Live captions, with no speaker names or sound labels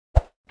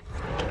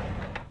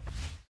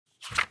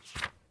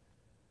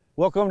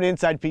Welcome to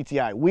Inside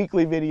PTI,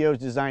 weekly videos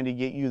designed to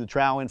get you the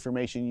trial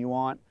information you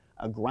want,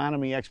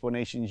 agronomy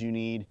explanations you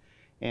need,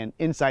 and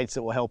insights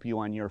that will help you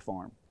on your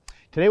farm.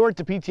 Today we're at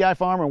the PTI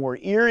farm and we're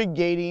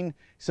irrigating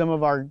some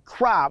of our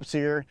crops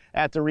here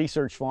at the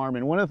research farm.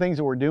 And one of the things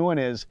that we're doing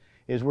is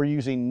we're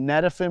using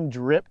Netafim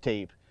drip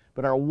tape,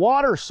 but our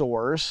water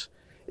source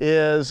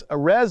is a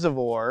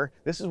reservoir.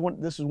 This is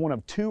one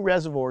of two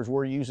reservoirs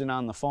we're using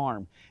on the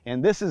farm,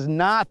 and this is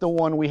not the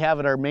one we have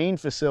at our main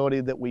facility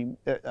that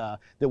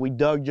we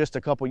dug just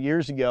a couple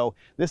years ago.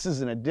 This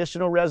is an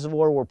additional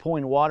reservoir we're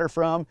pulling water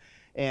from,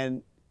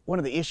 and one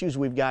of the issues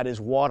we've got is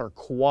water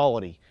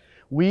quality.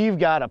 We've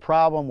got a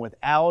problem with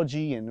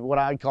algae and what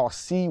I call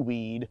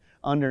seaweed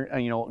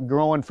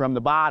growing from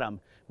the bottom.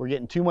 We're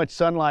getting too much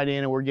sunlight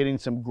in and we're getting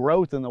some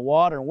growth in the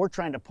water, and we're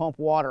trying to pump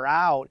water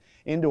out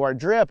into our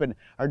drip, and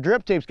our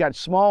drip tape's got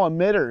small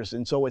emitters,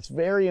 and so it's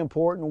very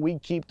important we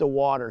keep the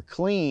water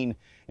clean,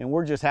 and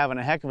we're just having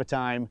a heck of a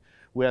time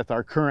with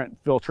our current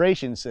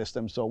filtration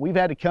system. So we've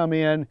had to come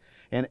in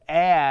and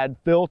add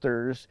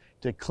filters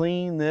to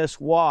clean this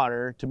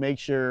water to make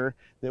sure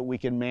that we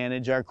can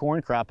manage our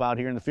corn crop out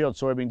here in the field,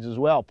 soybeans as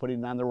well,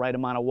 putting on the right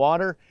amount of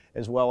water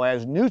as well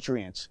as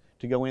nutrients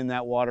to go in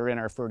that water in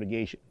our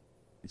fertigation.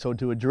 So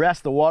to address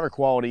the water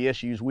quality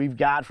issues we've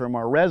got from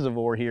our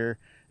reservoir here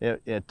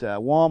at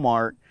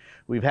Walmart,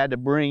 we've had to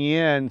bring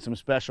in some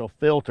special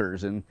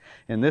filters, and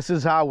this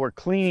is how we're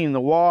cleaning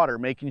the water,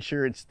 making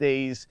sure it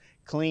stays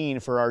clean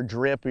for our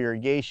drip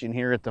irrigation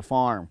here at the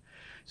farm.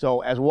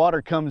 So as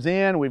water comes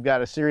in, we've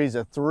got a series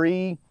of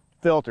 3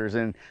 filters,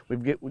 and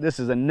this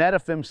is a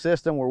Netafim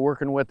system. We're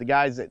working with the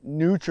guys at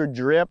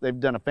NutriDrip. They've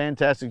done a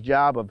fantastic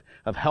job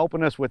of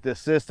helping us with this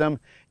system,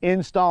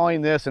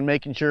 installing this and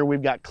making sure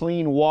we've got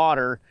clean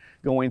water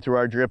going through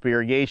our drip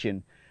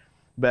irrigation.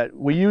 But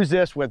we use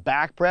this with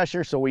back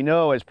pressure, so we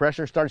know as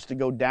pressure starts to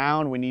go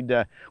down,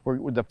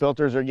 the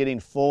filters are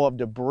getting full of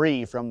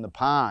debris from the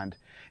pond,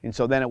 and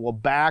so then it will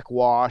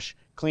backwash,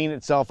 clean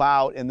itself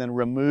out, and then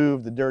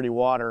remove the dirty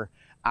water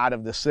out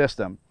of the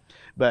system.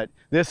 But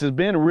this has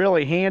been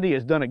really handy.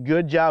 It's done a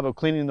good job of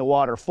cleaning the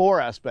water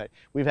for us, but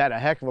we've had a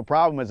heck of a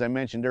problem, as I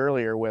mentioned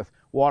earlier, with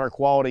water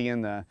quality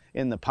in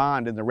the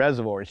pond, in the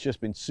reservoir. It's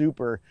just been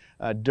super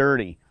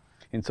dirty.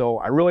 And so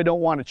I really don't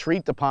want to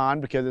treat the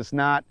pond because it's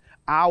not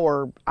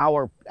our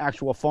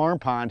actual farm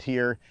pond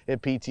here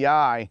at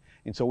PTI,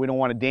 and so we don't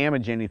want to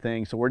damage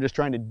anything. So we're just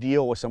trying to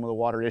deal with some of the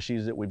water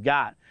issues that we've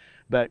got.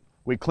 But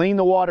we clean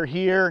the water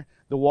here.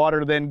 The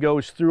water then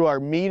goes through our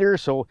meter,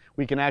 so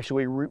we can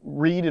actually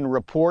read and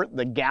report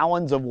the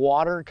gallons of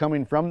water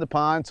coming from the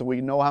pond, so we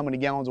know how many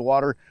gallons of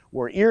water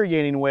we're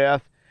irrigating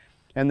with.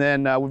 And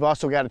then we've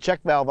also got a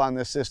check valve on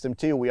this system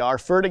too. We are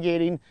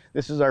fertigating.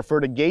 This is our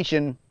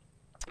fertigation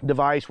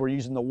device. We're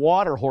using the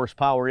water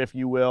horsepower, if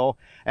you will,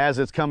 as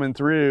it's coming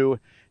through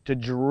to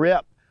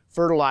drip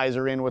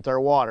fertilizer in with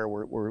our water.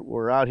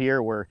 We're out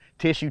here, we're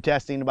tissue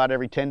testing about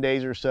every 10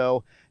 days or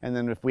so, and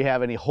then if we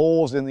have any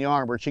holes in the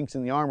armor, chinks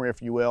in the armor,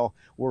 if you will,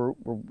 we're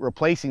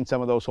replacing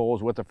some of those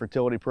holes with a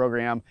fertility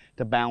program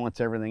to balance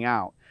everything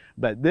out.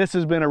 But this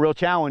has been a real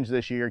challenge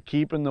this year,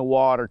 keeping the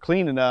water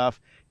clean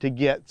enough to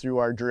get through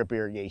our drip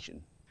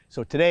irrigation.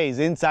 So today's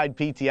Inside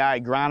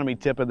PTI agronomy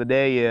tip of the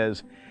day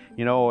is,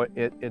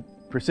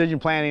 precision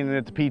planting and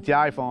at the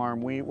PTI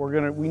farm, we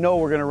know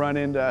we're gonna run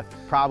into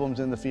problems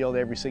in the field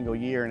every single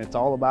year, and it's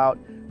all about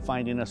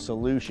finding a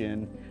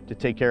solution to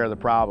take care of the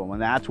problem. And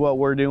that's what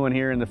we're doing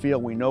here in the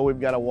field. We know we've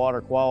got a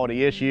water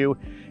quality issue,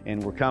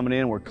 and we're coming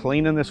in, we're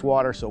cleaning this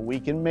water so we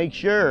can make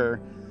sure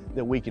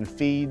that we can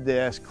feed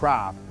this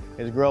crop.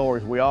 As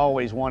growers, we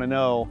always wanna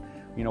know,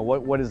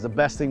 what is the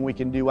best thing we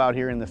can do out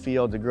here in the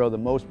field to grow the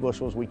most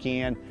bushels we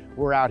can.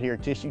 We're out here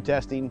tissue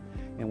testing,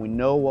 and we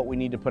know what we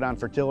need to put on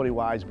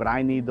fertility-wise, but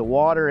I need the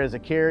water as a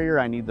carrier,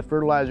 I need the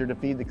fertilizer to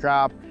feed the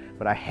crop,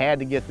 but I had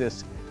to get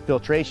this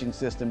filtration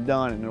system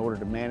done in order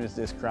to manage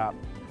this crop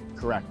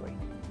correctly.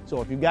 So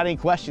if you've got any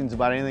questions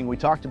about anything we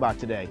talked about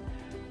today,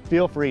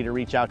 feel free to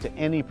reach out to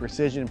any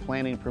Precision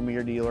Planting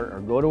Premier dealer or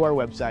go to our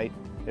website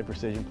at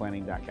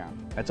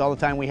precisionplanting.com. That's all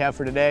the time we have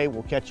for today.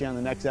 We'll catch you on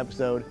the next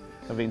episode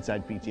of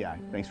Inside PTI.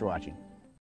 Thanks for watching.